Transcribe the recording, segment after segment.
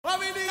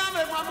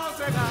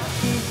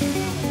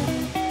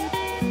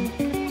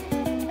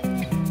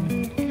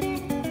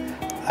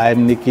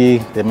I'm Nicky,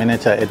 the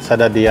manager at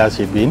Sada-Tia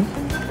Shebeen.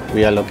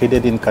 We are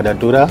located in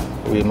Katutura.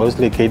 We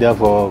mostly cater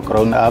for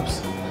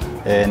grown-ups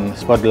and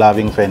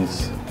sport-loving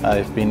fans.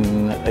 I've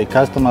been a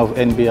customer of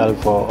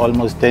NBL for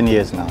almost 10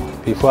 years now.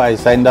 Before I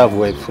signed up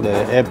with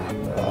the app,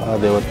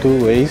 there were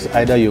two ways.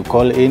 Either you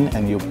call in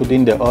and you put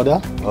in the order,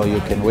 or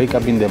you can wake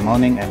up in the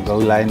morning and go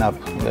line up.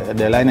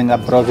 The lining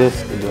up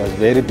process, it was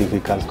very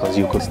difficult because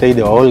you could stay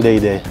the whole day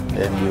there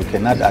and you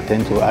cannot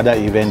attend to other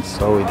events.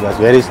 So it was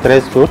very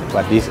stressful,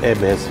 but this app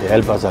has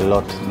helped us a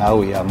lot. Now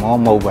we are more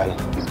mobile.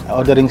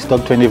 Ordering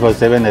stock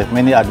 24/7 has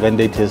many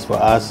advantages for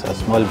us as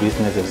small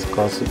businesses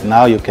because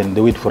now you can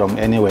do it from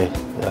anywhere.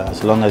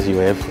 As long as you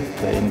have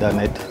the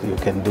internet, you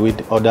can do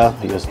it, order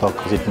your stock.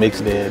 It makes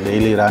the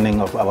daily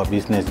running of our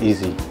business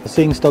easy.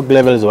 Seeing stock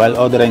levels while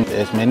ordering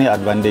has many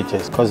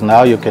advantages because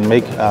now you can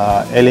make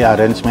early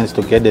arrangements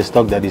to get the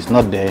stock that is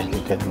not there.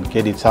 You can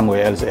get it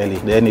somewhere else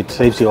early. Then it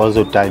saves you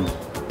also time.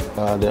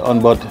 The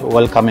onboard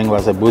welcoming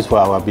was a boost for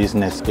our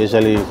business,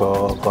 especially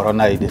for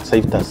Corona. It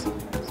saved us.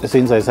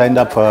 Since I signed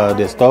up for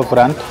the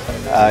storefront,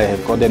 I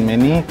have gotten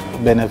many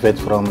benefits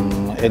from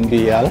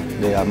NBL.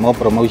 There are more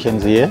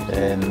promotions here,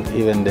 and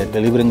even the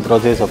delivering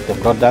process of the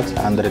products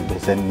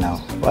 100%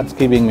 now. What's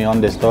keeping me on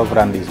the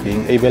storefront is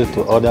being able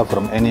to order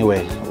from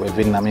anywhere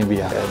within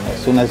Namibia. And as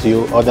soon as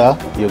you order,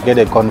 you get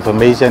a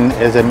confirmation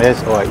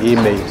SMS or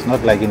email. It's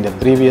not like in the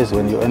previous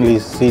when you only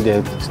see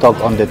the stock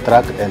on the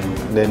truck and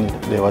then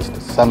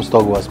some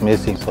stock was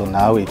missing. So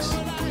now it's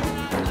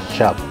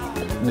sharp.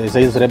 The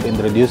sales rep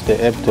introduced the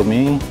app to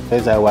me.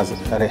 First I was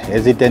very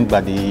hesitant,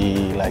 but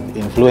he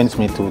influenced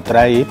me to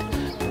try it.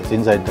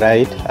 Since I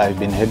tried it, I've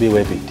been happy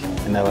with it,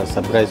 and I was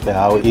surprised by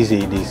how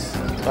easy it is.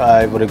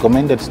 I've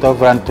recommended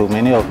storefront to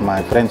many of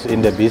my friends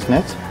in the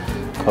business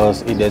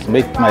because it has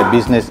made my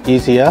business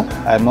easier.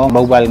 I'm more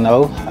mobile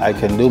now. I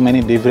can do many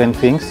different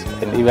things,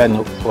 and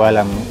even while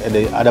I'm at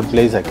the other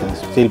place, I can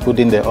still put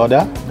in the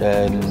order.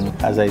 And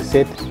as I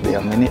said, there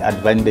are many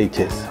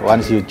advantages.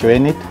 Once you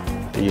join it,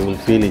 you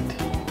will feel it.